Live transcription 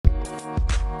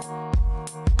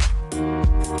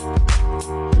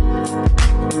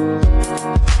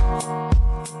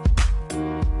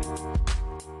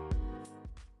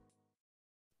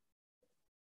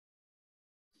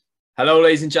Hello,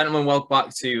 ladies and gentlemen. Welcome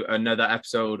back to another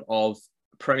episode of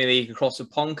Premier League Across the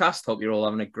Pondcast. Hope you're all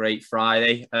having a great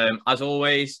Friday. As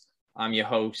always, I'm your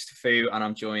host, Fu, and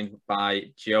I'm joined by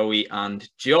Joey and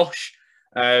Josh.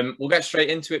 We'll get straight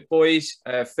into it, boys.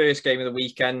 First game of the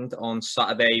weekend on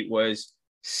Saturday was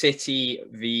City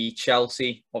v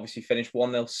Chelsea. Obviously finished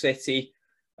 1-0 City.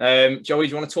 Joey,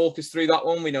 do you want to talk us through that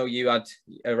one? We know you had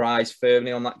your eyes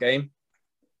firmly on that game.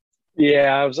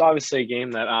 Yeah, it was obviously a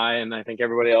game that I think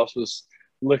everybody else was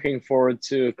looking forward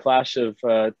to, a clash of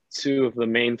two of the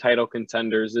main title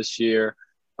contenders this year.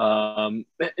 And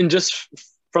just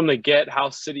from the get, how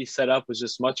City set up was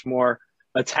just much more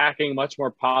attacking, much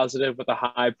more positive with a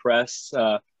high press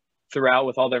throughout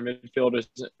with all their midfielders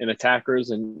and attackers.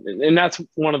 And that's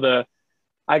one of the,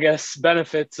 I guess,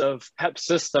 benefits of Pep's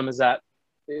system is that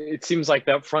it seems like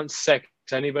that front six,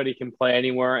 anybody can play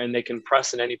anywhere and they can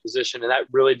press in any position. And that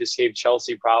really just gave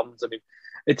Chelsea problems. I mean,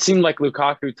 it seemed like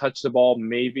Lukaku touched the ball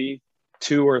maybe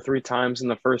 2 or 3 times in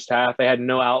the first half. They had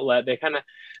no outlet.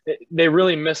 They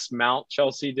really missed Mount,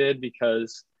 Chelsea did,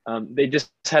 because they just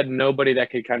had nobody that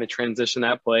could kind of transition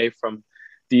that play from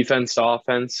defense to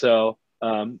offense. So,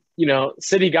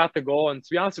 City got the goal. And to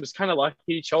be honest, it was kind of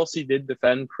lucky. Chelsea did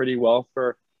defend pretty well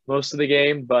for most of the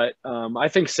game. But I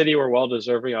think City were well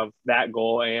deserving of that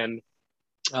goal and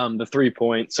the 3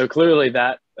 points. So clearly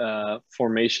that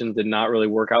formation did not really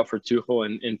work out for Tuchel,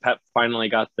 and Pep finally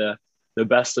got the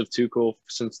best of Tuchel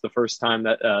since the first time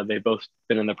that they both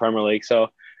been in the Premier League. So,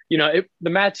 the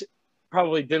match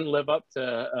probably didn't live up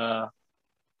to,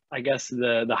 I guess,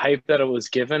 the hype that it was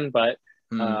given, but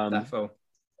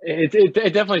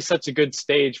it definitely sets a good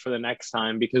stage for the next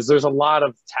time, because there's a lot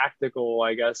of tactical,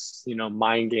 I guess,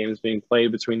 mind games being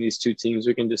played between these two teams.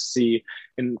 We can just see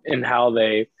in how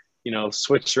they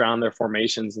switched around their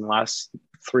formations in the last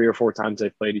 3 or 4 times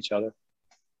they've played each other.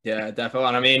 Yeah, definitely.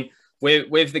 And I mean,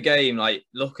 with the game, like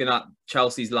looking at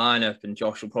Chelsea's lineup, and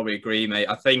Josh will probably agree, mate,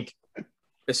 I think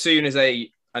as soon as they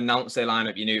announced their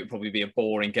lineup, you knew it would probably be a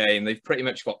boring game. They've pretty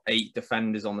much got 8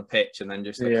 defenders on the pitch and then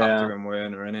just Lukaku and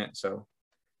Werner in it. So,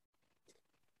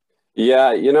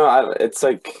 yeah, it's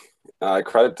like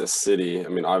credit to City. I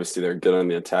mean, obviously they're good on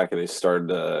the attack and they started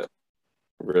to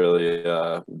really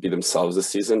be themselves this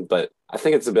season, but I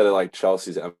think it's a bit of like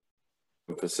Chelsea's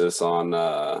emphasis on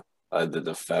the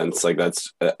defense. Like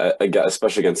that's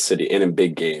especially against City and in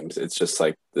big games, it's just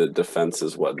like the defense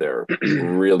is what they're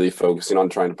really focusing on,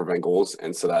 trying to prevent goals,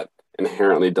 and so that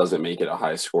inherently doesn't make it a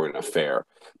high scoring affair.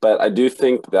 But I do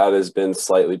think that has been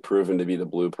slightly proven to be the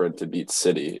blueprint to beat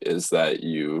City, is that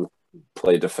you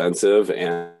play defensive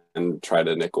and try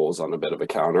to nick goals on a bit of a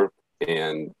counter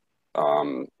and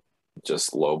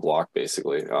just low block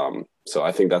basically. So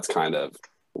I think that's kind of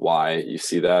why you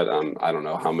see that. I don't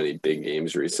know how many big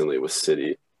games recently with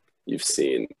City you've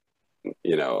seen,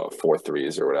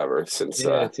 4-3s or whatever since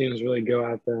teams really go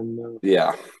at them.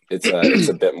 Yeah, it's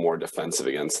a bit more defensive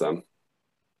against them.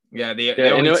 Yeah,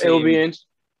 it'll be interesting.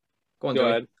 Go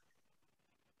ahead.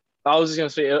 I was just going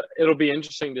to say it'll be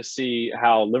interesting to see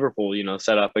how Liverpool,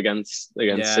 set up against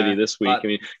City this week. I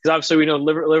mean, because obviously we know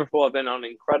Liverpool have been on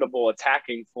incredible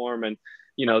attacking form, and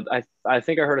I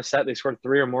think I heard a stat they scored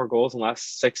 3 or more goals in the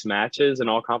last 6 matches in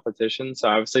all competitions. So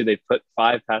obviously they put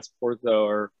 5 past Porto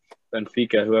or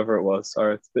Benfica, whoever it was.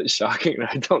 Sorry, it's a bit shocking.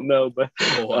 I don't know, but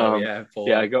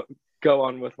go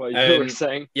on with what you were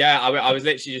saying. Yeah, I was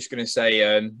literally just going to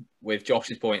say, with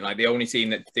Josh's point, like the only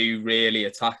team that do really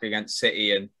attack against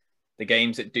City and the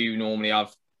games that do normally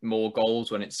have more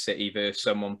goals when it's City versus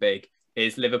someone big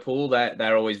is Liverpool.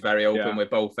 They're always very open. Yeah. We're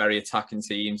both very attacking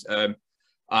teams.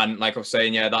 And like I was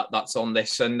saying, that's on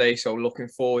this Sunday. So looking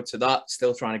forward to that.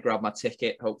 Still trying to grab my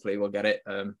ticket. Hopefully we'll get it.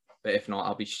 But if not,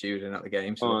 I'll be stewing at the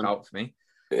game. So look out for me.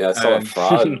 Yeah, I saw a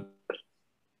fraud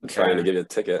trying to get a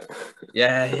ticket.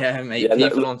 Yeah, mate.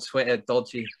 People on Twitter,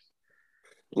 dodgy.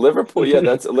 Liverpool,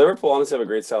 Liverpool honestly have a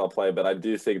great style of play, but I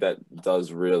do think that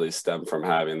does really stem from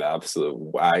having the absolute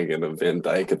wagon of Van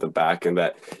Dijk at the back, and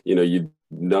that you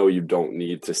don't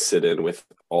need to sit in with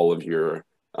all of your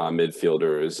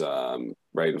midfielders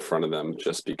right in front of them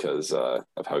just because of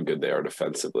how good they are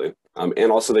defensively, and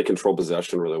also they control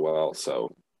possession really well.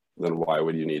 So then why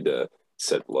would you need to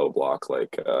sit low block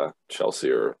like Chelsea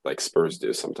or like Spurs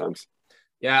do sometimes?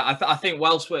 Yeah, I think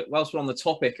whilst we're on the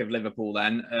topic of Liverpool,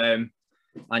 then.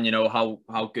 And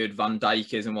how good Van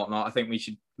Dijk is and whatnot, I think we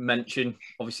should mention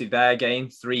obviously their game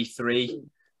 3-3.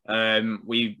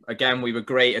 We were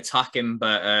great attacking,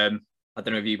 but I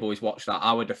don't know if you boys watched that.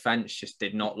 Our defense just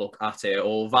did not look at it at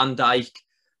all. Van Dijk,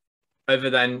 other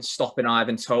than stopping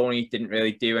Ivan Toney, didn't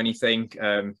really do anything.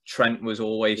 Trent was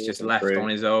always just left on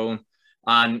his own.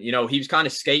 And, you know, he was kind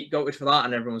of scapegoated for that.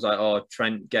 And everyone was like, oh,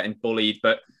 Trent getting bullied.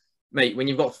 But, mate, when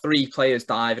you've got 3 players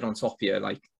diving on top of you,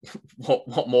 like,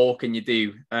 what more can you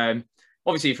do?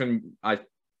 Obviously, from, I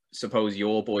suppose,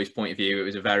 your boys' point of view, it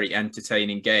was a very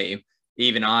entertaining game.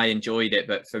 Even I enjoyed it.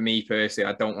 But for me personally,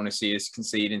 I don't want to see us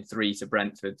conceding 3 to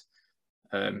Brentford.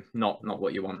 Not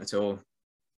what you want at all.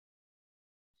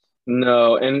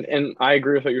 No, and I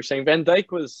agree with what you're saying. Van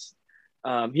Dijk was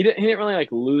he didn't really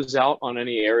like lose out on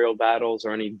any aerial battles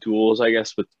or any duels, I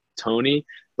guess, with Tony,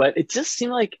 but it just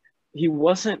seemed like he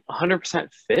wasn't 100%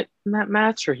 fit in that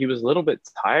match, or he was a little bit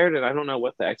tired, and I don't know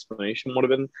what the explanation would have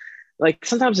been. Like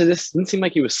sometimes it just didn't seem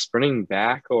like he was sprinting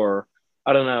back, or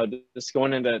I don't know, just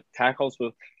going into tackles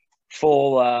with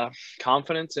full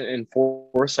confidence and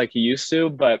force like he used to.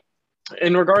 But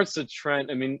in regards to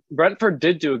Trent, I mean, Brentford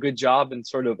did do a good job in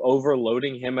sort of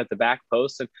overloading him at the back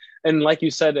post. And like you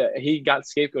said, he got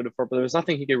scapegoated for it, but there was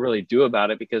nothing he could really do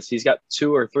about it because he's got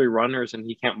 2 or 3 runners and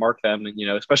he can't mark them. And, you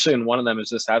know, especially when one of them is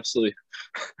just absolutely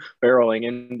barreling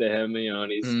into him, you know,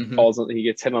 and he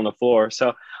gets hit on the floor.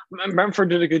 So Brentford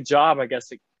did a good job, I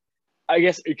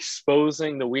guess,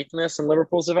 exposing the weakness in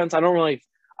Liverpool's events. I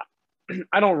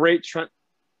don't rate Trent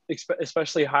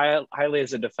especially highly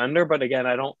as a defender, but again,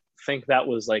 I don't think that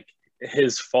was like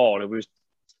his fault. It was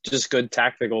just good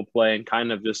tactical play and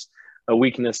kind of just a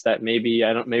weakness that maybe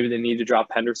they need to drop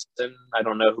Henderson. I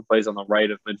don't know who plays on the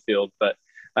right of midfield, but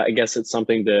I guess it's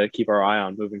something to keep our eye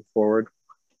on moving forward.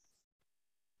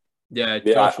 Yeah,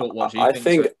 Josh, what do you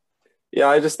think? Yeah,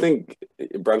 I just think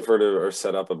Brentford are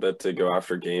set up a bit to go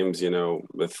after games, you know,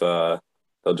 with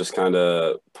they'll just kind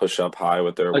of push up high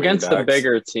with their against the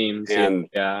bigger teams, and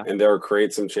they'll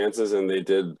create some chances, and they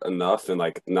did enough. And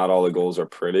like, not all the goals are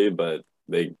pretty, but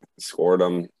they scored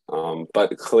them.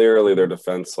 But clearly, their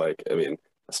defense, like, I mean,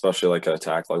 especially like an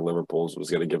attack like Liverpool's, was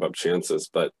going to give up chances.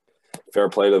 But fair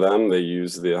play to them; they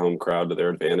used the home crowd to their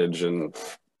advantage, and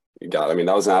I mean,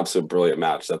 that was an absolute brilliant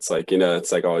match. That's like, you know,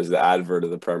 it's like always the advert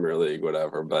of the Premier League,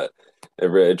 whatever. But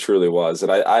it truly was,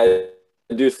 and I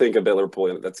do think a bit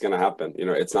Liverpool that's going to happen. You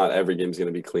know, it's not every game's going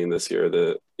to be clean this year.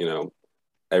 You know,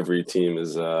 every team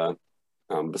is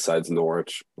besides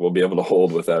Norwich will be able to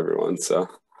hold with everyone. So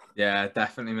yeah,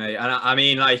 definitely, mate. And I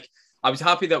mean, like, I was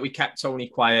happy that we kept Tony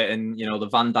quiet, and you know, the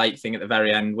Van Dijk thing at the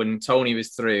very end when Tony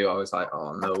was through, I was like,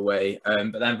 oh no way.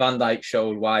 But then Van Dijk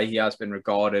showed why he has been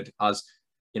regarded as,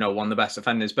 you know, one of the best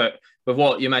defenders. But with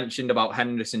what you mentioned about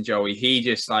Henderson, Joey, he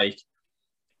just like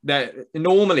that.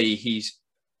 Normally he's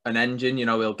an engine, you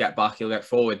know, he'll get back, he'll get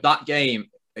forward. That game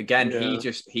again, he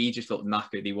just looked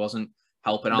knackered. He wasn't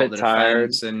helping out the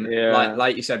defense, and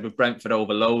like you said, with Brentford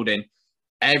overloading,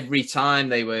 every time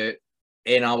they were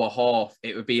in our half,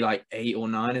 it would be like 8 or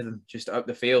 9 of them just up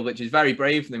the field, which is very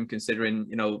brave for them considering,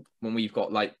 you know, when we've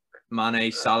got like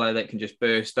Mane, Salah that can just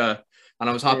burst up. And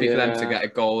I was happy for them to get a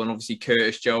goal, and obviously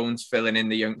Curtis Jones filling in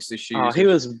the youngsters' shoes. Oh, he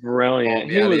was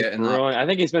brilliant. He was brilliant. I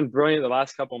think he's been brilliant the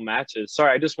last couple matches.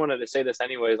 Sorry, I just wanted to say this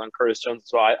anyways on Curtis Jones as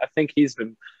well. I think he's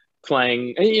been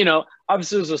playing, you know,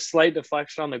 obviously it was a slight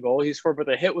deflection on the goal he scored, but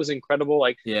the hit was incredible.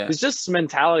 Like, it's just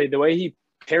mentality, the way he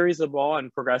carries the ball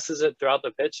and progresses it throughout the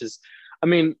pitch is, I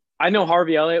mean, I know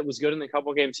Harvey Elliott was good in the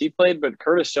couple games he played, but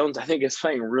Curtis Jones, I think, is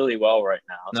playing really well right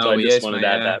now. No, so I just wanted to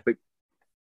add that. But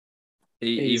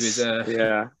he was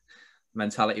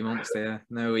mentality monster. Yeah.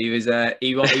 No, he was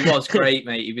great,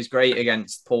 mate. He was great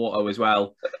against Porto as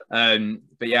well.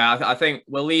 But yeah, I think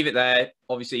we'll leave it there.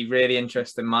 Obviously, really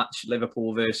interesting match,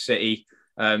 Liverpool versus City.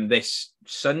 This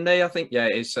Sunday, I think. Yeah,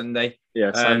 it is Sunday.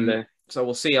 Yeah, Sunday. So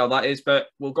we'll see how that is. But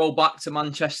we'll go back to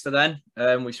Manchester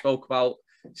then. We spoke about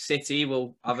City.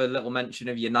 We'll have a little mention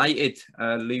of United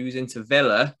losing to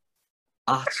Villa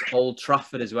at Old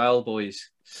Trafford as well, boys.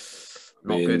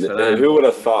 Not good for them. Who would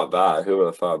have thought that?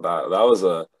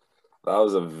 That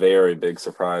was a very big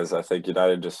surprise. I think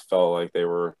United just felt like they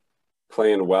were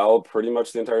playing well pretty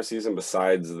much the entire season,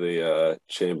 besides the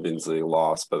Champions League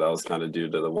loss, but that was kind of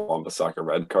due to the Wan-Bissaka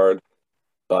red card.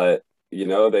 But you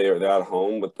know, they're at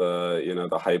home with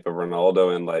the hype of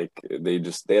Ronaldo, and like they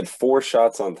had 4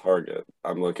 shots on target.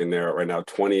 I'm looking there right now,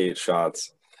 28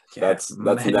 shots. Yeah, that's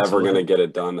never gonna get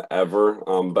it done ever.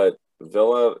 But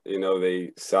Villa, you know,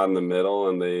 they sat in the middle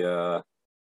and they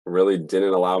really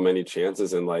didn't allow many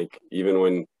chances. And like, even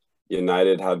when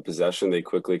United had possession, they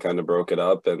quickly kind of broke it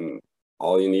up. And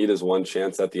all you need is one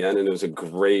chance at the end. And it was a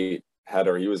great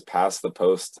header. He was past the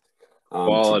post.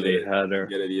 Quality header.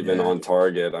 Get it even on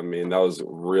target. I mean, that was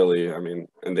really, and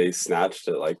they snatched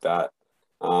it like that.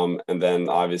 And then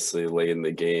obviously late in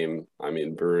the game, I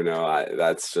mean, Bruno,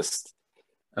 that's just,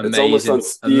 amazing. It's almost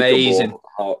unspeakable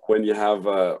when you have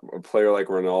a player like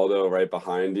Ronaldo right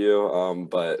behind you.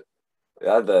 But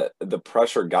Yeah, the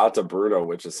pressure got to Bruno,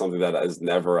 which is something that has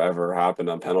never ever happened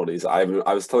on penalties. I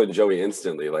was telling Joey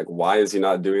instantly, like, why is he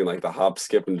not doing like the hop,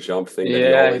 skip, and jump thing that he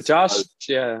Yeah, always Josh. does?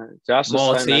 Yeah, Josh was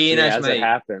saying that to me Martinez, as it mate.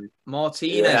 happened.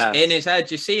 Martinez Yeah, in his head.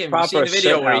 You see him. You see proper the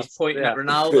video where he's shithouse. pointing Yeah, at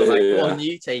Ronaldo, like, "Go Yeah, on,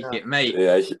 you take yeah. it, mate."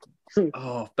 yeah.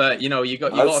 Oh, but you know, you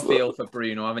got That's to feel for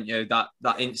Bruno, haven't you? That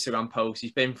Instagram post,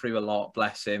 he's been through a lot.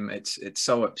 Bless him. It's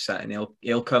so upsetting.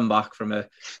 He'll come back from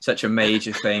such a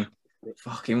major thing.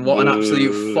 Fucking what an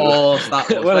absolute force that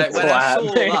was. What a When I twat,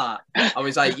 saw mate. that, I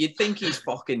was like, you'd think he's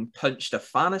fucking punched a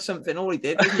fan or something. All he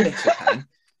did was miss a pen.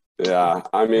 Yeah,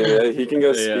 I mean, he can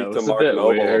go Yeah, it speak to was a Mark bit Noble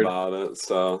weird. about it.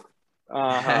 So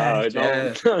Don't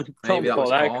Yeah, don't maybe that pull was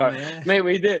that calm. card, Yeah. mate.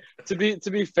 We did to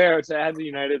be fair to add the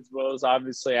United's woes.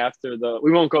 Obviously, after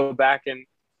we won't go back and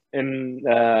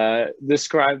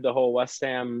describe the whole West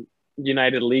Ham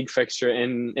United league fixture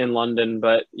in London,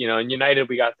 but you know, in United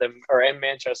we got them, or in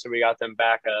Manchester we got them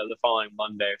back the following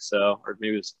Monday, so or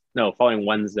maybe it was no following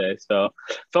Wednesday. So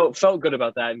felt good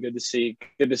about that, and good to see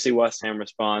West Ham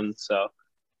respond. So.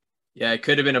 Yeah, it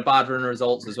could have been a bad run of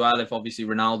results as well if obviously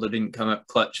Ronaldo didn't come up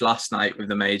clutch last night with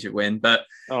the major win. But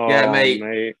yeah,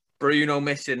 mate, Bruno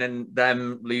missing and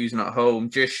them losing at home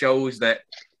just shows that,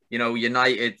 you know,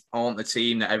 United aren't the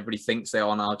team that everybody thinks they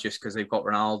are now just because they've got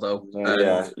Ronaldo.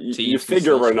 yeah, you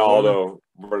figure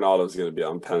Ronaldo's going to be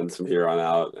on pens from here on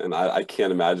out, and I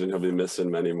can't imagine he'll be missing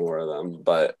many more of them.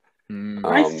 But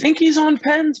I think he's on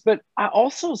pens, but I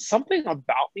also something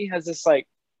about me has this like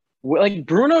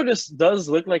Bruno just does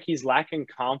look like he's lacking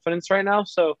confidence right now.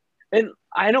 So, in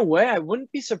a way, I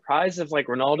wouldn't be surprised if like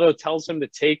Ronaldo tells him to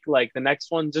take like the next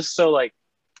one just so like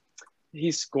he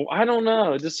score. I don't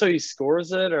know, just so he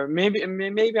scores it, or maybe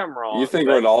I'm wrong. You think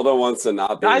Ronaldo wants to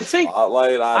not be in the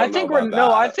spotlight? I think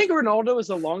Ronaldo is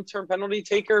a long-term penalty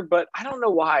taker, but I don't know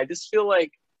why. I just feel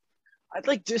like I'd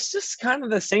like just kind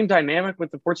of the same dynamic with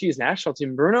the Portuguese national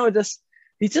team. Bruno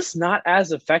he's just not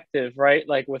as effective, right?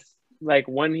 Like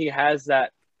when he has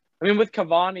that, I mean, with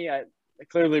Cavani,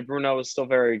 clearly Bruno is still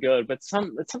very good, but it's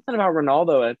something about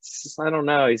Ronaldo. It's just, I don't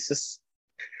know.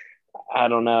 I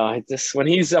don't know. When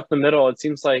he's up the middle, it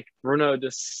seems like Bruno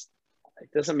just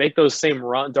doesn't make those same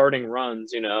darting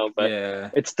runs, you know. But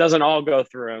it doesn't all go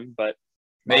through him. But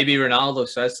maybe Ronaldo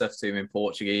says stuff to him in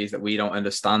Portuguese that we don't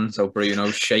understand, so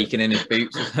Bruno's shaking in his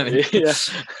boots.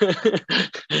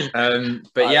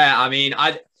 But yeah, I mean,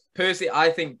 I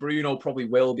think Bruno probably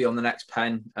will be on the next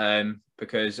pen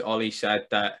because Ollie said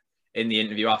that in the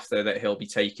interview after that he'll be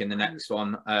taking the next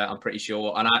one. I'm pretty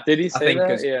sure. And did he say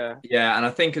that? Yeah, and I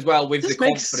think as well with the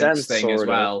confidence thing as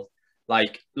well.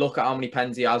 Like, look at how many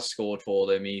pens he has scored for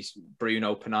them. He's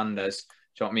Bruno Fernandes.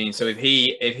 Do you know what I mean? So if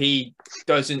he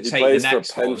doesn't take the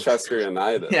next one, Manchester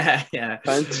United. Yeah.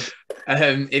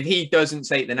 If he doesn't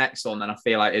take the next one, then I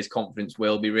feel like his confidence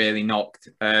will be really knocked.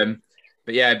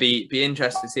 But yeah, be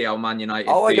interested to see how Man United.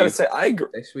 All I gotta say, I agree.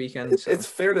 This weekend, it's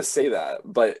fair to say that,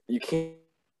 but you can't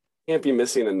be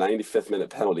missing a 95th minute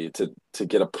penalty to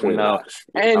get a point. No.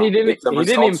 And he didn't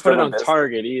even put it on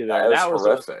target either. That was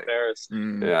horrific.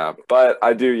 Embarrassing. Yeah, but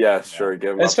I do. Yeah, sure.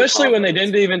 Give them especially when they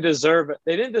didn't even deserve it.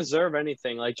 They didn't deserve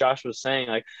anything, like Josh was saying.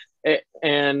 Like,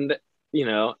 and you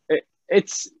know,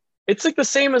 it's like the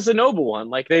same as the Noble one.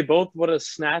 Like they both would have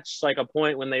snatched like a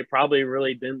point when they probably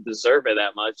really didn't deserve it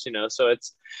that much, you know. So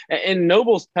and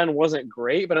Noble's pen wasn't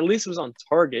great, but at least it was on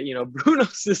target. You know,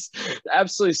 Bruno's just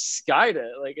absolutely skied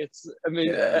it. Like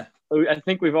I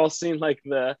think we've all seen like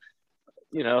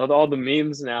all the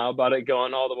memes now about it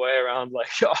going all the way around, like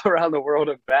all around the world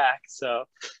and back. So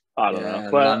I don't know,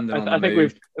 but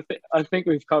I think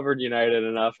we've covered United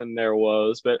enough in their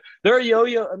woes. But they're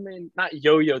a not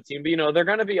yo-yo team, but they're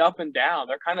going to be up and down.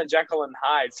 They're kind of Jekyll and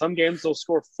Hyde. Some games they'll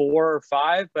score 4 or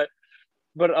 5, but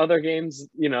other games,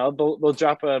 they'll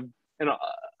drop a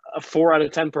 4 out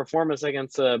of 10 performance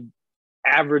against a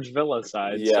average Villa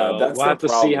side. Yeah, so that's we'll have to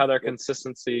see how their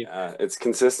consistency. Yeah, it's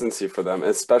consistency for them,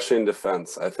 especially in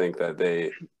defense. I think that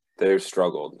they've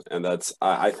struggled, and that's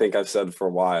I think I've said for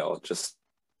a while. Just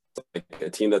like a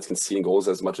team that's conceding goals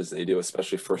as much as they do,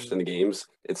 especially first in games,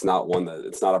 it's not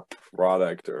a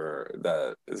product or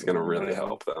that is going to really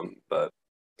help them. But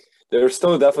they're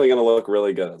still definitely going to look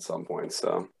really good at some point.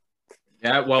 So.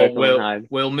 Yeah, well,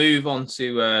 we'll move on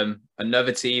to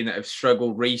another team that have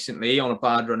struggled recently on a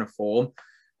bad run of form.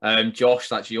 Josh,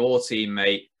 that's your team,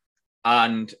 mate.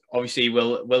 And obviously,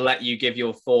 we'll let you give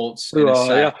your thoughts in a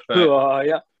sec.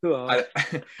 I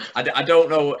don't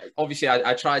know. Obviously,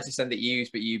 I tried to send it you,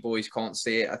 but you boys can't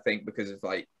see it, I think, because of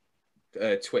like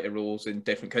Twitter rules in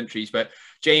different countries. But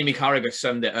Jamie Carragher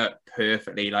summed it up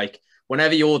perfectly. Like,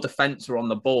 whenever your defence were on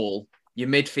the ball, your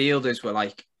midfielders were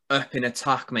like up in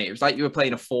attack, mate. It was like you were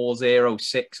playing a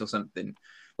 4-0-6 or something.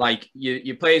 Like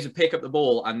your players would pick up the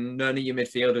ball and none of your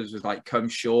midfielders would like come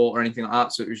short or anything like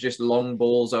that. So it was just long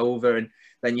balls over, and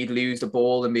then you'd lose the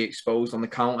ball and be exposed on the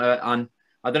counter. And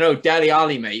I don't know, Dele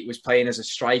Alli, mate, was playing as a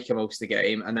striker most of the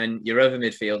game, and then your other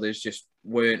midfielders just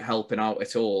weren't helping out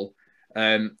at all.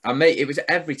 And mate, it was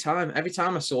every time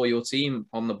I saw your team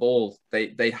on the ball,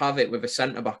 they'd have it with a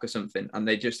centre back or something, and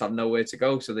they just have nowhere to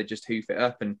go, so they just hoof it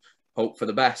up and hope for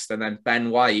the best. And then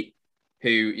Ben White, who,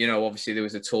 you know, obviously there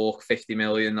was a talk, 50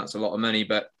 million, that's a lot of money,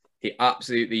 but he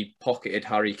absolutely pocketed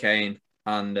Harry Kane.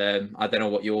 And I don't know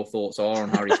what your thoughts are on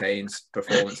Harry Kane's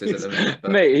performances at the minute.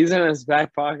 But... Mate, he's in his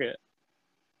back pocket.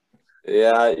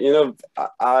 Yeah, you know,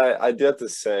 I do have to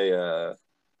say,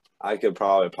 I could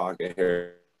probably pocket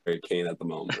Harry Kane at the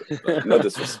moment. But no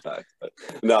disrespect. But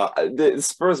no, the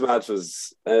Spurs match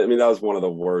was, I mean, that was one of the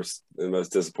worst and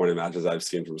most disappointing matches I've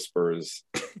seen from Spurs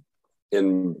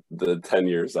in the 10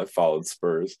 years I've followed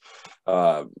Spurs.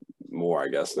 More, I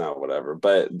guess, now, whatever.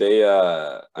 But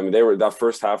that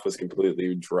first half was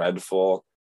completely dreadful.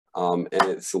 And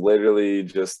it's literally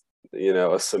just, you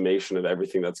know, a summation of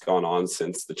everything that's gone on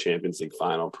since the Champions League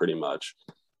final, pretty much.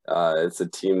 It's a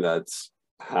team that's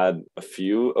had a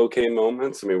few okay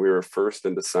moments. I mean, we were first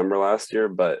in December last year,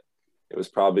 but it was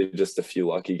probably just a few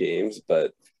lucky games.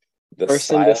 But the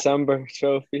first in December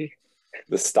trophy.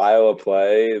 The style of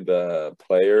play, the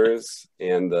players,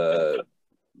 and the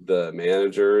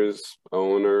managers,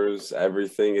 owners,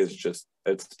 everything is just,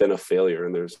 it's been a failure,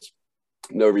 and there's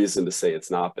no reason to say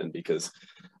it's not been, because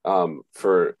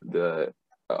for the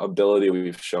ability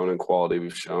we've shown and quality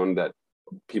we've shown that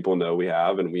people know we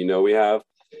have and we know we have,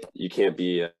 you can't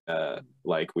be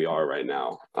like we are right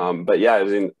now. But yeah, I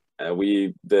mean,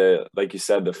 like you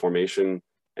said, the formation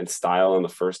and style in the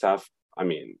first half, I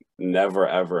mean, never,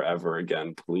 ever, ever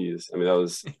again, please. I mean,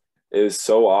 it was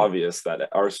so obvious that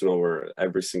Arsenal were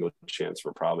every single chance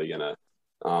we're probably going to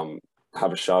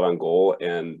have a shot on goal,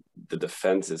 and the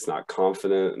defense is not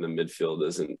confident, and the midfield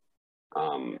isn't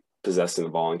possessing the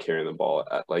ball and carrying the ball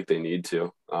like they need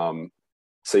to.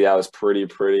 So yeah, it was pretty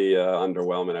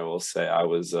underwhelming, I will say.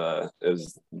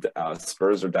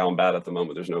 Spurs are down bad at the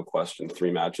moment. There's no question.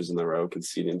 3 matches in a row,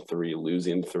 conceding 3,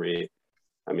 losing 3.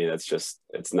 I mean,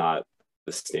 it's not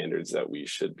the standards that we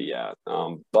should be at.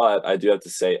 But I do have to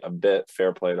say, a bit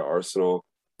fair play to Arsenal.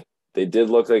 They did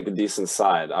look like a decent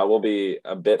side. I will be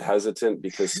a bit hesitant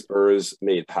because Spurs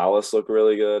made Palace look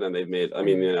really good, and they've made, I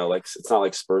mean, you know, like, it's not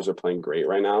like Spurs are playing great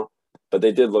right now, but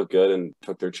they did look good and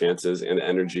took their chances and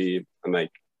energy, and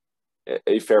like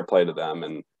a fair play to them.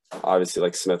 And obviously,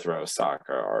 like, Smith Rowe,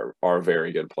 Saka are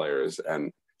very good players,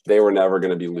 and they were never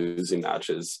going to be losing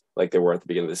matches like they were at the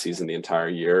beginning of the season the entire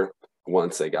year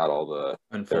once they got all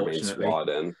their main squad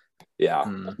in. Yeah,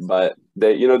 but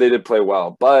they did play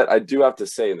well. But I do have to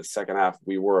say, in the second half,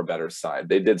 we were a better side.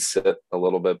 They did sit a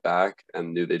little bit back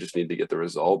and knew they just needed to get the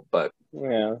result. But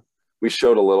yeah, we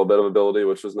showed a little bit of ability,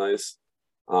 which was nice.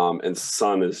 And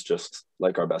Son is just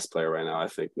like our best player right now, I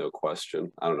think, no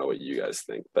question. I don't know what you guys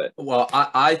think, but well,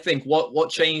 I think what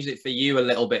changed it for you a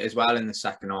little bit as well in the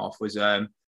second half was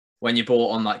when you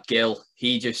brought on that Gill.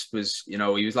 He just was, you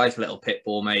know, he was like a little pit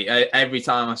bull, mate. Every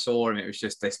time I saw him, it was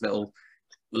just this little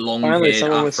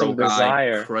long-haired Afro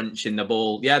guy crunching the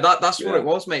ball. Yeah, that's what it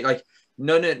was, mate. Like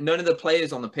none of the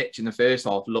players on the pitch in the first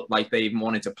half looked like they even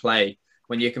wanted to play.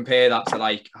 When you compare that to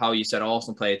like how you said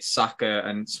Arsenal played, Saka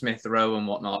and Smith Rowe and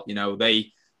whatnot, you know,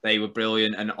 they were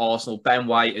brilliant. And Arsenal, Ben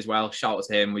White as well, shout out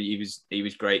to him. He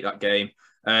was great that game.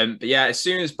 But yeah, as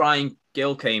soon as Bryan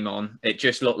Gil came on, it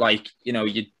just looked like, you know,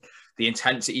 the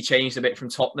intensity changed a bit from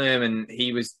Tottenham, and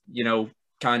he was, you know,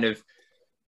 kind of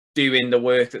doing the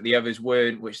work that the others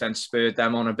weren't, which then spurred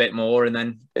them on a bit more. And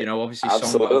then, you know, obviously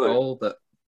Son got a goal. But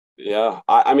yeah,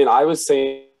 I mean, I was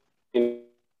saying,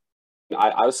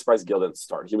 I was surprised Gil didn't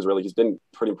start. He's been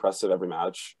pretty impressive every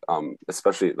match,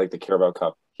 especially like the Carabao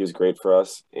Cup. He was great for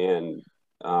us, and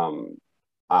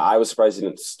I was surprised he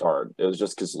didn't start. It was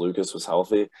just because Lucas was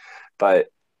healthy, but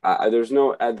there's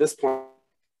no, at this point,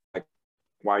 like,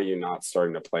 why are you not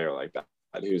starting a player like that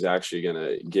who's actually going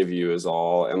to give you his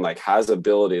all and like has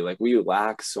ability? Like, we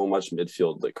lack so much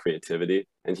midfield like creativity,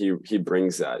 and he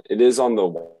brings that. It is on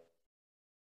the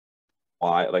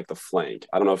like the flank.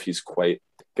 I don't know if he's quite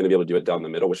going to be able to do it down the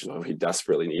middle, which is what we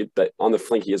desperately need. But on the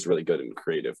flank, he is really good and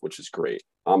creative, which is great.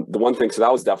 The one thing, so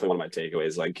that was definitely one of my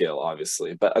takeaways, like Gil,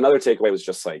 obviously. But another takeaway was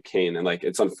just like Kane, and like,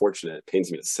 it's unfortunate, it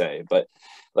pains me to say, but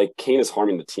like Kane is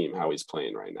harming the team how he's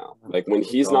playing right now. Like, when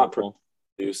he's not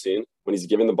producing, when he's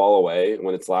giving the ball away,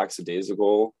 when it's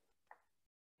lackadaisical,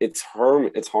 it's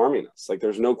harming us. Like,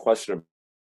 there's no question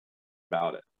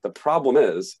about it. The problem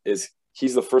is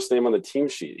he's the first name on the team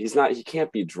sheet. He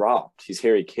can't be dropped. He's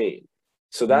Harry Kane.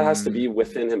 So that has to be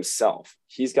within himself.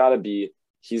 He's got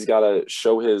to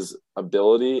show his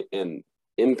ability and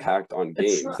impact on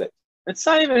games. It's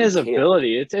not even his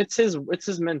ability. It's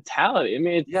his mentality. I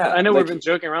mean, I know we've been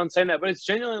joking around saying that, but it's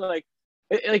genuinely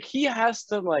like he has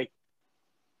to, like,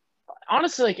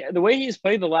 honestly, like the way he's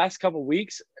played the last couple of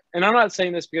weeks, and I'm not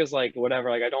saying this because like whatever,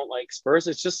 like I don't like Spurs.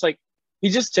 It's just like he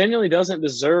just genuinely doesn't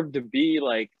deserve to be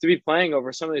playing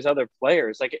over some of these other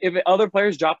players. Like if other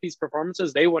players drop these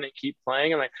performances, they wouldn't keep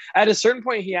playing. And like at a certain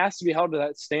point, he has to be held to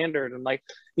that standard. And like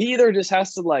he either just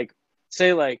has to like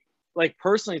say like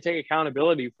personally take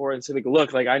accountability for it and say like,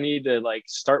 look, like I need to like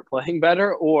start playing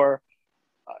better, or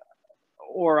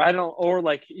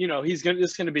like, you know, he's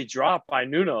just going to be dropped by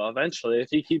Nuno eventually if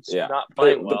he keeps not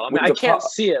playing well. I mean, I can't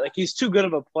see it. Like he's too good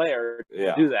of a player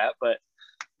to do that, but.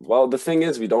 Well, the thing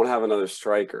is, we don't have another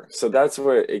striker. So that's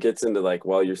where it gets into like,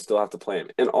 well, you still have to play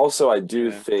him. And also, I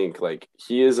do think like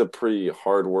he is a pretty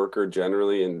hard worker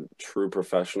generally and true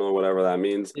professional, whatever that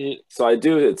means. So I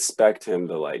do expect him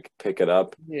to like pick it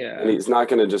up. Yeah. And he's not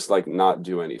going to just like not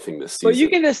do anything this season. But you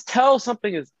can just tell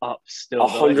something is up still.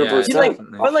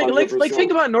 100%. But like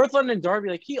think about North London Derby.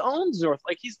 Like he owns North.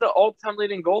 Like he's the all-time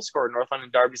leading goal scorer in North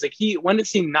London Derbies. Like when does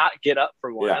he not get up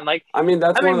for one? Yeah. And like I mean,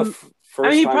 that's one of the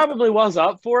he probably was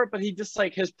up for it, but he just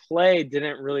like his play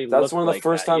didn't really. That's one of the like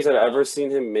first times I've ever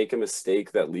seen him make a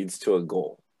mistake that leads to a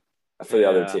goal for the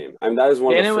other team. I mean, that is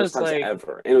one of the first times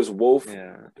ever, and it was woeful.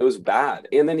 Yeah. It was bad,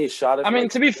 and then he shot it. I mean,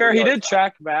 to be fair, he did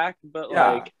track back, but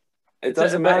like it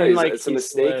doesn't matter. It's a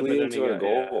mistake leading to a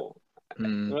goal. Yeah,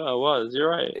 it was. You're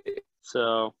right.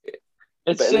 So.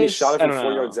 But then he shot it from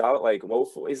 4 yards out, like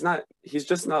woeful. He's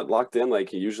just not locked in like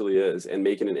he usually is, and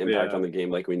making an impact on the game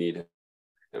like we need him.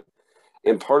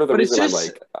 And part of the reason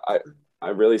I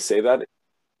really say that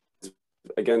is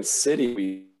against City,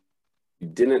 we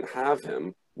didn't have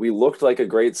him. We looked like a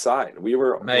great side. We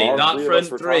were that front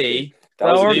three.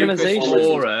 That was Lucas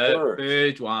Moura,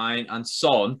 Bergwijn, and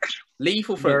Son.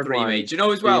 Lethal front three, mate. Do you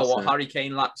know as well what Harry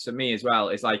Kane lacks for me as well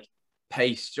is like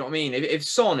pace. Do you know what I mean? If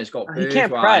Son has got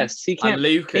Bergwijn and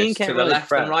Lucas to the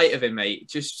left and right of him, mate,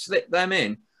 just slip them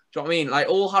in. Do you know what I mean? Like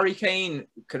all Harry Kane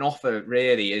can offer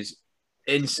really is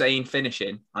insane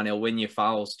finishing, and he'll win your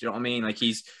fouls. Do you know what I mean? Like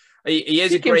he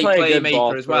is a great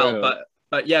playmaker as well. But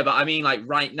I mean, like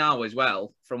right now as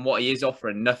well, from what he is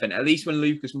offering, nothing. At least when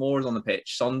Lucas Moura's on the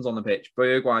pitch, Son's on the pitch,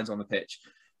 Bergwijn's on the pitch,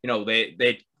 you know,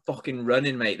 they're fucking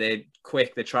running, mate. They're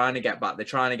quick. They're trying to get back. They're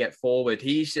trying to get forward.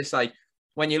 He's just like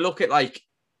when you look at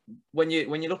when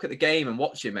you look at the game and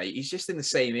watch him, mate, he's just in the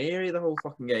same area the whole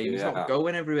fucking game. He's not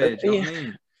going everywhere. Do you know what I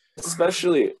mean?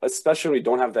 Especially when we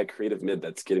don't have that creative mid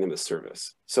that's getting him the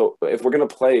service. So if we're gonna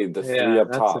play the three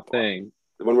up top, when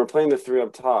we're playing the three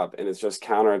up top and it's just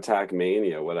counterattack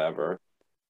mania, whatever.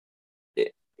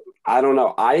 I don't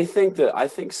know. I think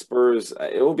Spurs.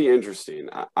 It will be interesting.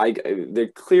 They're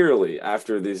clearly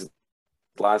after these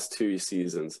last 2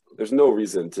 seasons. There's no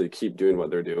reason to keep doing what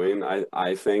they're doing.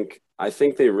 I think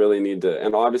they really need to,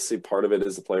 and obviously part of it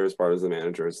is the players, part is the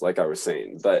managers, like I was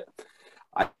saying, but.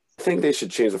 I think they should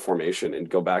change the formation and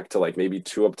go back to like maybe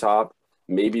 2 up top,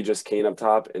 maybe just Kane up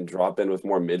top and drop in with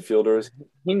more midfielders.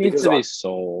 He needs to be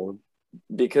sold.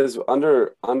 Because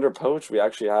under Poach, we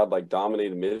actually had like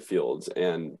dominated midfields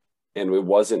and it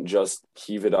wasn't just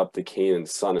heave it up to Kane and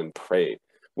Son and pray,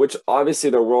 which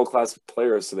obviously they're world-class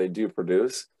players, so they do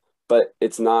produce, but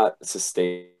it's not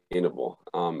sustainable.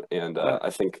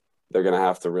 I think they're going to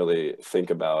have to really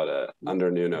think about under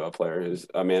Nuno,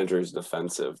 a manager who's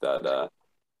defensive that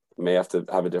may have to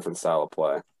have a different style of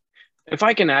play. If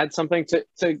I can add something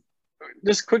to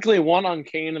just quickly, one on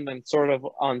Kane and then sort of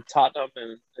on Tottenham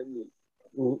and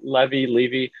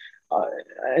Levy,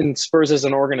 and Spurs as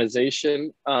an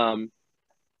organization.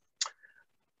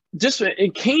 Just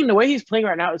in Kane, the way he's playing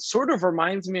right now, it sort of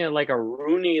reminds me of like a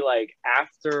Rooney, like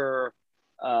after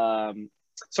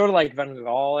sort of like Van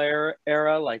Gaal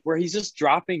era, like where he's just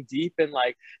dropping deep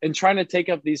and trying to take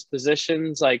up these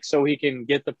positions, like so he can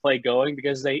get the play going,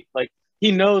 because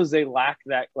he knows they lack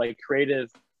that like creative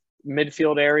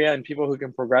midfield area and people who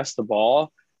can progress the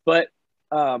ball. But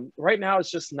right now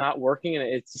it's just not working, and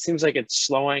it seems like it's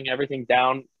slowing everything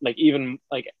down,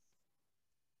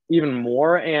 even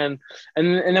more. And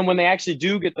then when they actually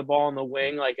do get the ball in the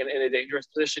wing, like in a dangerous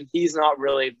position, he's not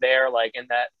really there, like in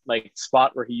that like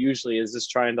spot where he usually is, just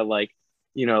trying to like,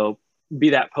 you know,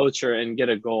 be that poacher and get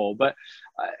a goal. But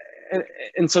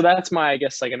and so that's my, I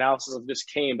guess, like analysis of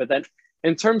just Kane. But then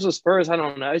in terms of Spurs, I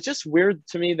don't know. It's just weird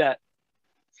to me that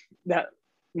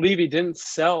Levy didn't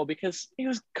sell, because he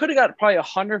could have got probably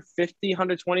 150,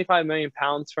 125 million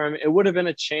pounds from him. It would have been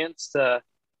a chance to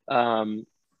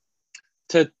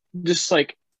to just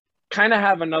like kind of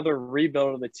have another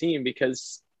rebuild of the team,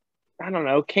 because I don't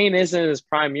know, Kane isn't in his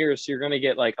prime years, so you're going to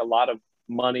get like a lot of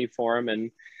money for him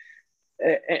and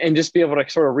just be able to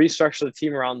sort of restructure the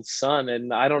team around Son.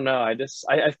 And I don't know,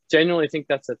 I genuinely think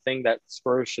that's a thing that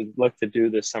Spurs should look to do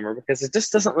this summer, because it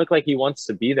just doesn't look like he wants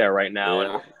to be there right now.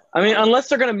 Yeah. And I mean, unless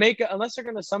they're going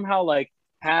to somehow like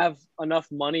have enough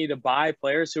money to buy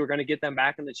players who are going to get them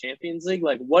back in the Champions League,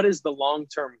 like what is the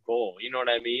long-term goal? You know what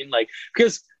I mean? Like,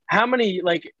 because how many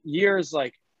years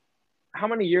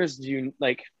do you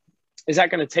like, is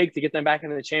that going to take to get them back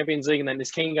into the Champions League? And then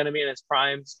is Kane going to be in his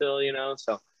prime still, you know?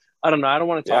 So I don't know. I don't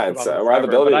want to talk about it we're at the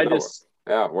building. I just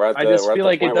feel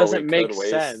like it doesn't make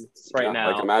sense right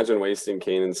now. Like, imagine wasting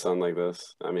Kane and Son like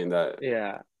this. I mean, that.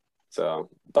 Yeah. So,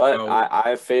 but I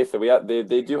have faith that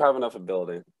they do have enough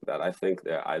ability that I think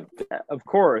of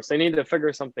course, they need to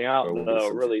figure something out though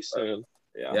really soon.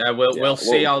 Yeah, we'll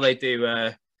see how they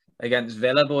do against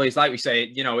Villa, boys. Like we say,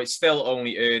 you know, it's still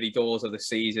only early doors of the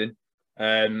season,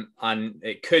 and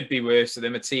it could be worse for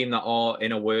them. A team that are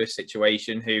in a worse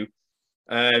situation, who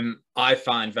I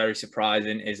find very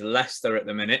surprising, is Leicester at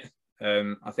the minute.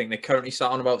 I think they're currently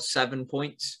sat on about 7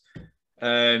 points.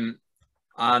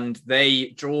 And they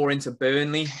draw into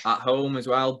Burnley at home as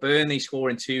well. Burnley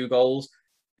scoring 2 goals.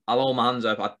 I'll hold my hands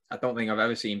up. I don't think I've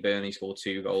ever seen Burnley score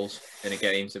 2 goals in a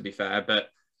game, to be fair. But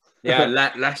yeah,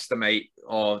 Leicester, mate,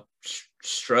 are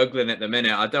struggling at the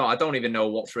minute. I don't even know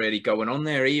what's really going on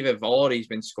there either. Vardy's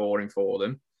been scoring for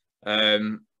them.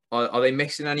 Are they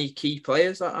missing any key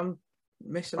players that I'm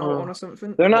missing out on or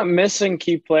something? They're not missing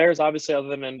key players, obviously,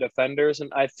 other than defenders.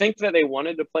 And I think that they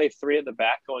wanted to play 3 at the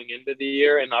back going into the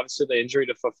year. And obviously the injury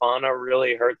to Fofana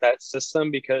really hurt that system,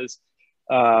 because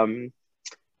I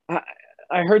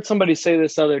heard somebody say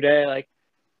this the other day, like,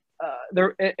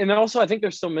 and also I think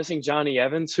they're still missing Johnny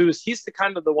Evans, he's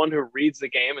the one who reads the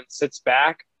game and sits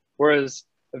back, whereas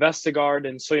Vestergaard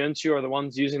and Soyuncu are the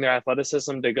ones using their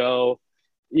athleticism to go,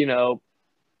 you know,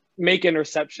 make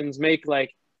interceptions, make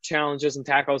like challenges and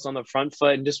tackles on the front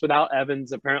foot. And just without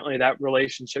Evans, apparently that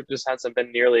relationship just hasn't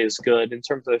been nearly as good in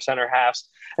terms of their center halves.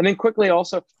 And then quickly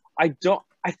also, I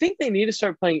think they need to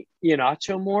start playing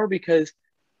Iheanacho more, because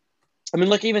I mean,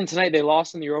 look, even tonight they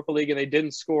lost in the Europa League and they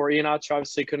didn't score. Iheanacho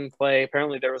obviously couldn't play.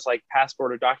 Apparently there was like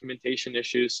passport or documentation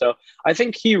issues. So I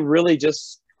think he really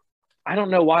just, I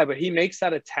don't know why, but he makes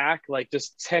that attack like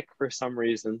just tick for some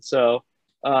reason. So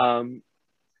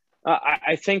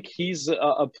I think he's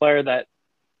a player that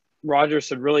Rodgers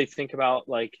should really think about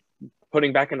like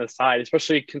putting back in the side,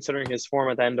 especially considering his form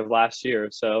at the end of last year.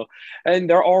 So, and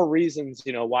there are reasons,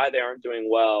 you know, why they aren't doing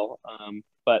well.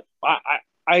 But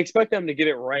I expect them to get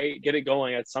it right, get it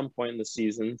going at some point in the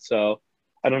season. So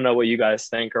I don't know what you guys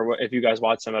think, or if you guys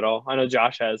watch them at all. I know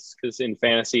Josh has, because in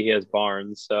fantasy he has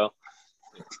Barnes. So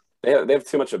they have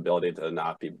too much ability to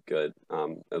not be good,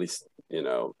 at least, you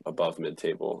know, above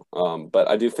mid-table. But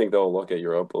I do think they'll look at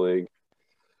Europa League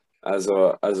as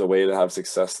a way to have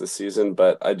success this season.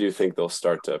 But I do think they'll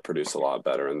start to produce a lot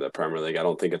better in the Premier League. I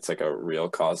don't think it's like a real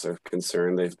cause of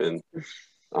concern. They've been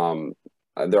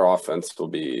their offense will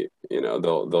be, you know,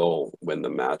 they'll win the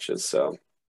matches. So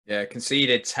yeah,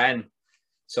 conceded 10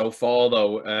 so far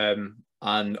though,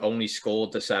 and only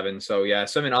scored the 7. So yeah,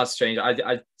 something has changed.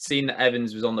 I've seen that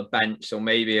Evans was on the bench, so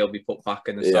maybe he'll be put back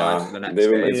in the side for the next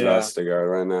game. It's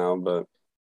Vestergaard right now,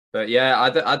 but yeah,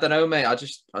 I don't know, mate. I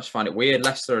just find it weird.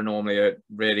 Leicester are normally a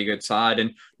really good side,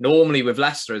 and normally with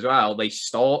Leicester as well, they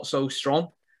start so strong.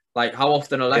 Like, how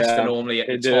often are Leicester normally at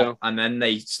the top and then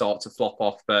they start to flop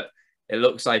off? But it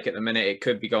looks like at the minute it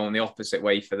could be going the opposite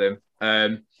way for them.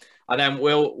 And then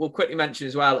we'll quickly mention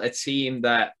as well a team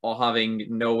that are having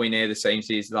nowhere near the same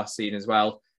season last season as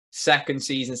well. Second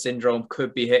season syndrome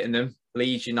could be hitting them.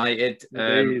 Leeds United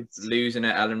losing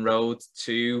at Ellen Road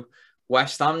to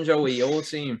West Ham. Joey, your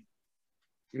team.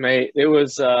 Mate, it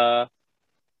was,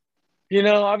 you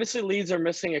know, obviously Leeds are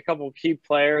missing a couple of key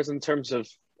players in terms of,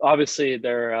 obviously,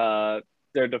 their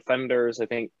defenders. I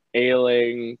think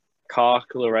Ayling, Koch,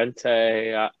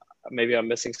 Llorente, maybe I'm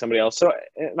missing somebody else. So,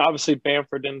 and obviously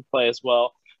Bamford didn't play as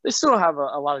well. They still have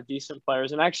a lot of decent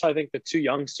players. And actually, I think the 2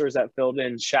 youngsters that filled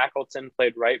in, Shackleton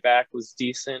played right back, was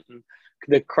decent. And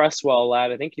the Cresswell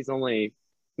lad, I think he's only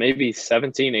maybe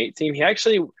 17, 18. He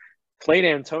actually played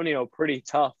Antonio pretty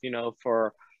tough, you know,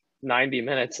 for 90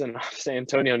 minutes. And obviously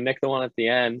Antonio nicked the one at the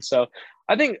end. So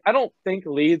I don't think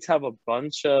Leeds have a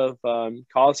bunch of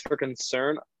cause for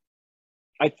concern.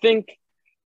 I think,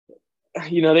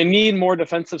 you know, they need more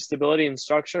defensive stability and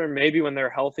structure. Maybe when they're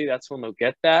healthy, that's when they'll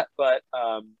get that. But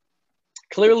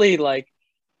clearly, like,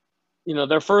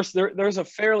 there's a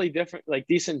fairly different, like,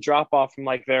 decent drop off from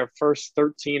like their first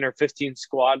 13 or 15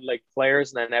 squad like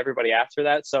players, and then everybody after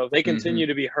that. So if they continue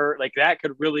to be hurt, like, that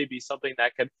could really be something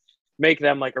that could make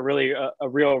them like a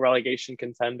real relegation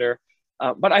contender.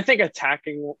 But I think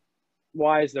attacking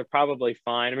wise, they're probably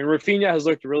fine. I mean, Rafinha has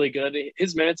looked really good.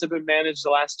 His minutes have been managed the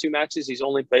last 2 matches. He's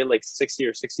only played like 60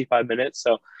 or 65 minutes.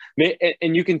 So,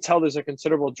 and you can tell there's a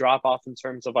considerable drop off in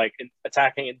terms of like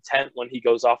attacking intent when he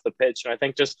goes off the pitch. And I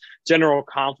think just general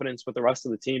confidence with the rest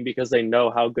of the team because they know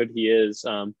how good he is,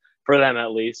 for them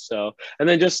at least. So, and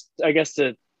then just, I guess,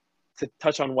 to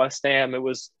touch on West Ham,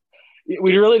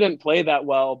 we really didn't play that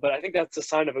well, but I think that's a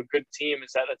sign of a good team,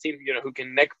 is that a team, who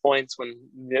can nick points when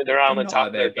they're on the top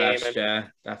of their game.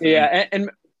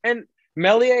 And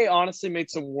Meslier honestly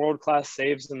made some world-class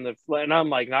saves and I'm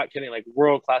like not kidding, like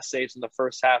world-class saves in the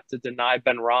first half to deny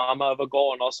Benrahma of a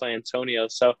goal and also Antonio.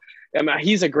 So I mean,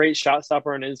 he's a great shot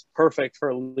stopper and is perfect for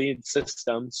a lead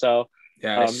system. So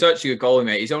yeah, it's such a good goalie,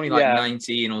 mate. He's only like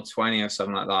 19 or 20 or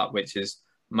something like that, which is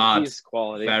mad. He's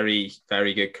quality. Very,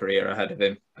 very good career ahead of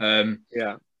him.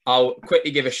 I'll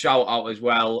quickly give a shout out as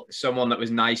well. Someone that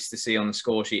was nice to see on the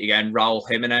score sheet again, Raul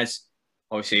Jimenez.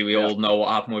 Obviously, we all know what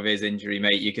happened with his injury,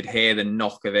 mate. You could hear the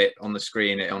knock of it on the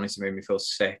screen. It honestly made me feel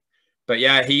sick. But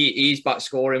yeah, he's back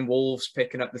scoring. Wolves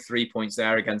picking up the 3 points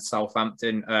there against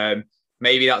Southampton.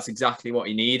 Maybe that's exactly what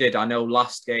he needed. I know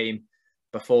last game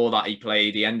before that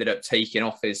he ended up taking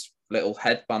off his little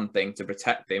headband thing to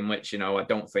protect him, which, I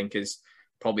don't think is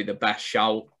probably the best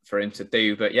shout for him to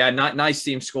do. But yeah, nice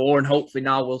team score, and hopefully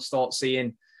now we'll start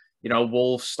seeing,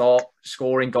 Wolves start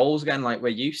scoring goals again like we're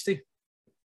used to.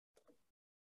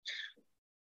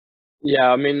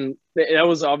 Yeah, I mean, that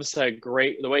was obviously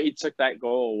the way he took that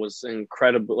goal was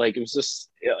incredible. Like, it was just,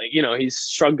 he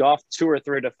shrugged off 2 or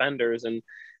 3 defenders, and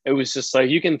it was just like,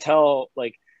 you can tell,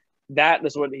 like, that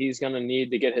is what he's going to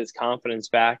need to get his confidence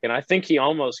back. And I think he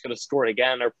almost could have scored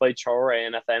again or played Traore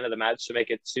in at the end of the match to make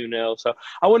it 2-0. So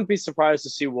I wouldn't be surprised to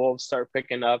see Wolves start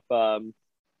picking up, some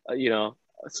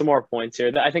more points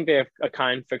here. I think they have a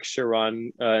kind fixture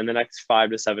run in the next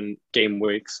 5 to 7 game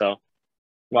weeks. So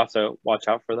we'll have to watch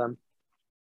out for them.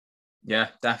 Yeah,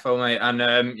 definitely.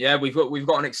 And we've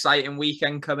got an exciting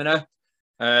weekend coming up.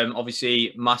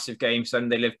 Obviously, massive game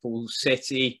Sunday, Liverpool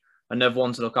City. Another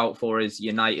one to look out for is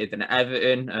United and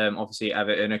Everton. Obviously,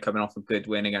 Everton are coming off a good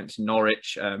win against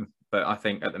Norwich. But I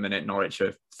think at the minute, Norwich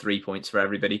are 3 points for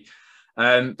everybody.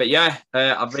 But yeah,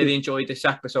 I've really enjoyed this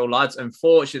episode, lads.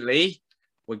 Unfortunately,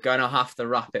 we're going to have to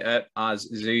wrap it up as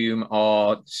Zoom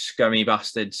are scummy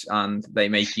bastards and they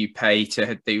make you pay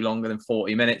to do longer than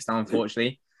 40 minutes now,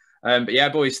 unfortunately. But yeah,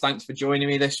 boys, thanks for joining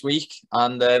me this week.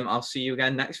 And I'll see you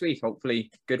again next week.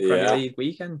 Hopefully, good Premier League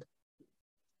weekend.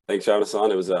 Thanks for having us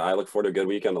on. It was I look forward to a good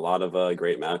weekend. A lot of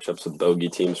great matchups with bogey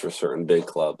teams for certain big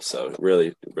clubs. So it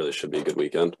really should be a good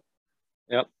weekend.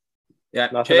 Yep. Yeah.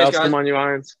 Nothing else. Come on, you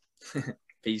Irons.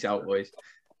 Peace out, boys.